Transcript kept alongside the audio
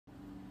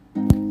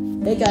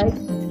Hey guys,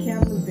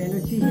 Cameron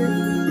Energy here,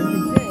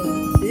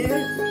 and today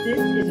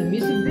this is a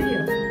music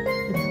video.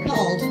 It's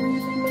called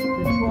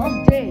The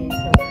 12 Days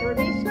of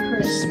Kirbys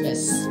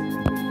Christmas.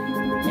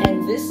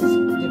 And this is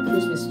the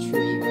Christmas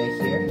tree right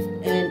here.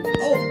 And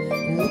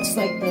it looks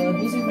like the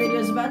music video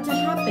is about to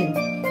happen.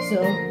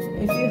 So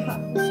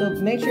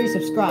make sure you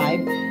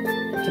subscribe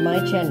to my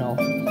channel.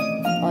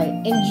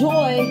 Alright,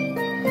 enjoy!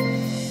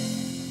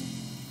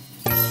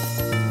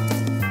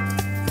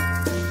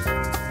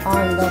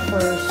 On the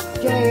first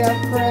day of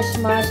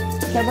Christmas,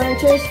 Cameron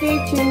just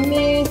gave to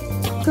me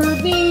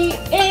Kirby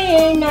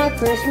in a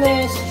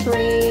Christmas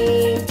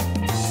tree.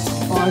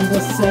 On the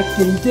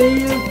second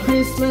day of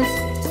Christmas,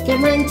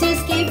 Cameron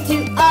just gave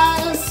to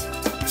us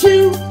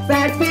 2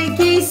 bad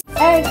piggies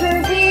and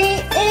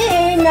Kirby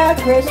in a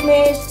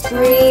Christmas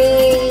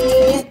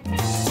tree.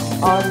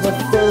 On the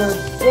third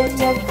day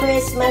of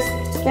Christmas,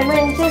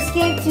 Cameron just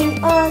gave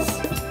to us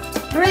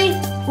 3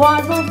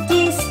 waddle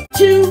geese,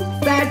 2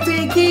 bad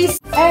piggies,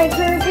 and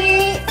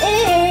Kirby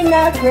in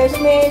a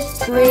Christmas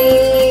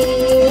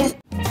tree.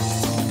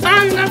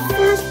 On the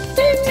first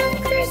day of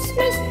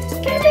Christmas,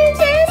 Cameron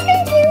just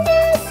gave to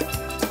us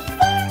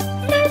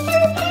 4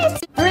 mushroom heads,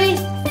 3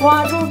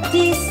 waddle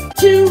geese,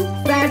 2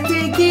 bad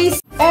piggies,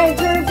 and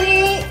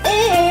Kirby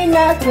in a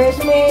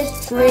Christmas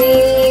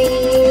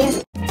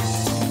tree.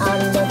 On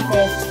the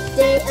 5th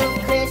day of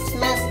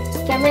Christmas,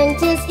 Cameron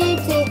just gave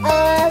to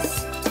us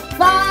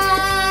 5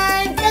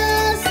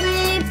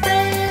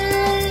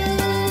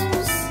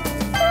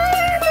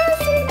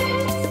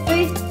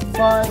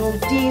 waddle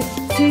geese,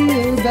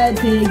 2 bad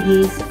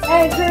piggies,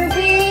 and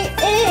Kirby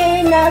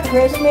in a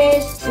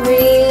Christmas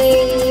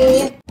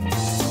tree.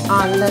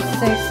 On the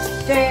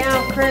 6th day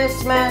of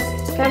Christmas,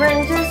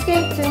 Cameron just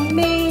gave to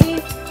me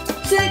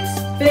 6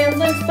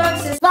 balloon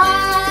boxes,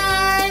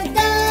 5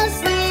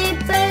 ghostly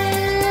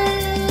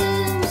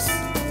bells,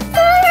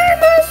 4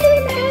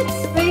 mushroom heads,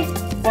 3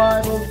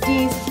 waddle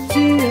geese,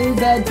 2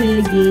 bad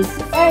piggies,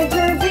 and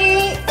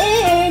Kirby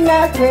in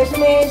a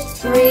Christmas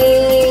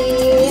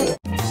tree.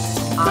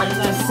 On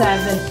the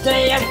 7th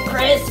day of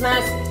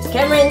Christmas,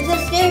 Cameron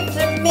just gave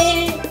to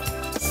me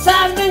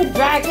 7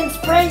 dragons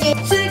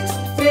praying, 6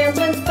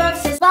 balloon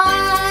boxes,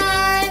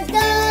 5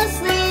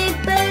 ghostly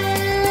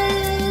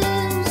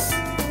bells,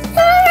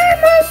 4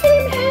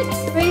 mushroom heads,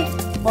 3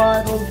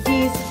 waddle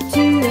geese,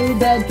 2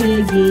 bad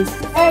piggies,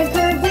 and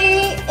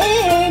Kirby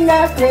in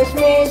a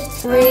Christmas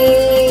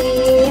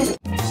tree.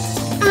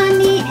 On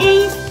the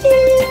 8th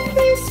day of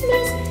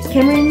Christmas,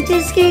 Cameron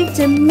just gave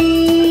to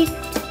me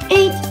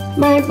 8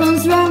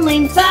 marbles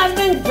rolling,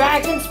 7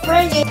 dragons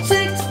praying,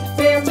 6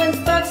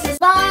 balloon boxes,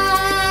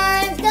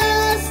 5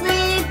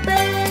 ghostly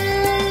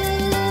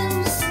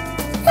bells,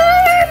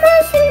 4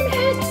 mushroom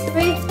heads,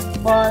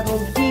 3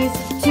 waddle geese,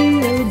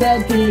 2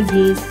 bad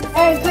piggies,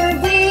 and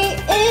Kirby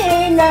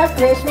in a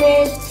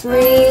Christmas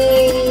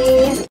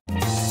tree.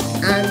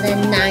 On the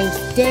 9th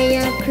day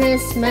of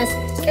Christmas,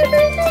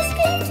 Cameron just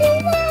gave to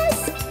us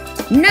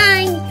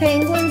 9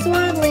 penguins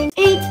waddling,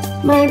 8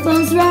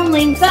 marbles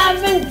rolling,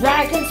 7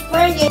 dragons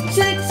praying,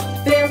 6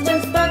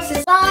 balloon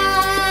boxes,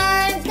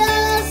 5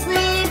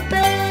 ghostly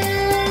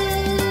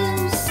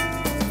bells,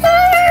 4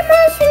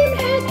 mushroom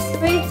heads,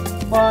 3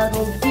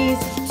 waddle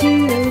geese,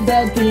 2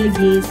 bad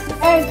piggies,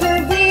 and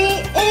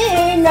Kirby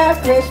in a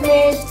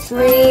Christmas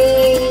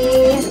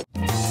tree.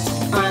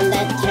 On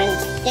the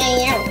 10th day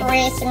of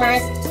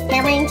Christmas,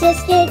 Cameron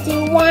just gave to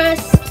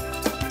us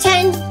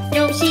 10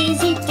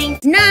 Yoshi's eating,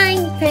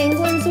 9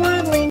 penguins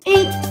waddling,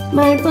 8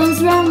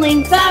 marbles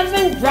rolling,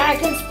 7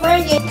 dragons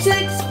praying,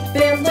 6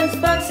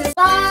 balloon boxes,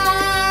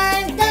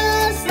 5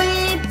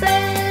 ghostly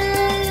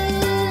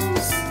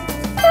bells,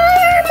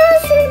 4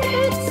 mushroom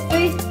heads,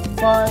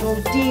 3 waddle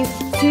geese,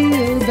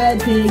 2 bad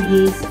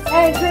piggies,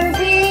 and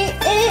Kirby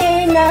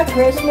in a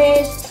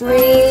Christmas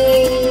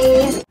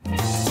tree.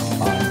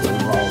 On the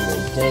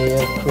 11th day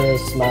of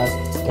Christmas,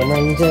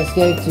 Cameron just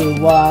gave to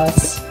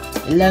us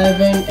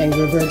 11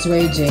 angry birds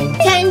raging,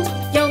 10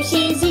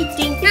 Yoshi's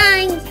eating,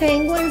 9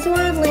 penguins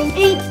waddling,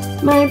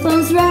 8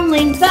 marbles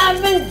rolling,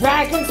 7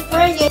 dragons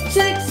praying,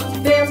 6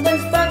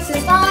 balloon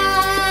boxes,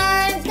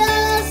 5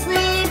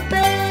 ghostly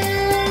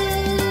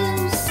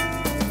bells,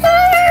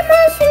 4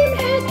 mushroom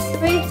heads,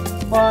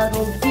 3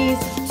 waddle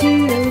geese,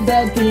 2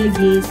 bad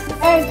piggies,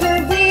 and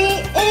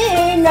Kirby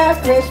in a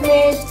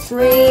Christmas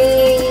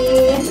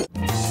tree.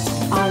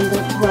 On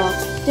the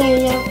 12th day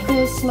of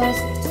Christmas,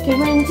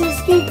 Cameron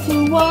just gave to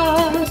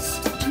us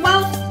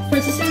 12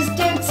 princesses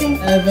dancing,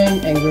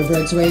 11 angry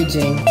birds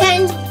raging,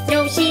 10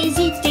 Yoshi's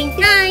eating,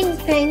 9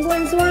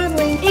 penguins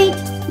waddling, 8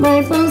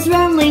 marbles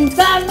rolling,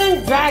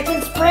 7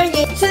 dragons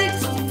praying,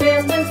 6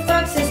 balloon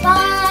boxes,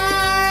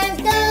 5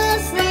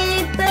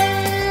 ghostly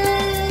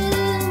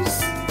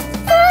bells,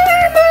 4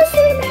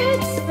 mushroom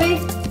heads,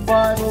 3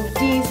 waddle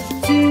geese,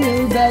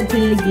 2 bad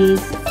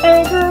piggies,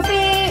 and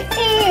Kirby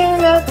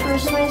in a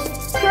Christmas,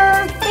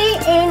 Kirby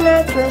in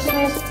a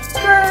Christmas,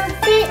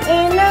 Kirby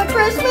in a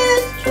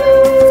Christmas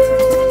tree.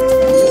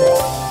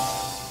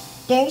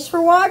 Thanks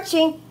for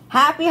watching.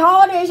 Happy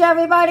holidays,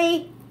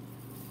 everybody.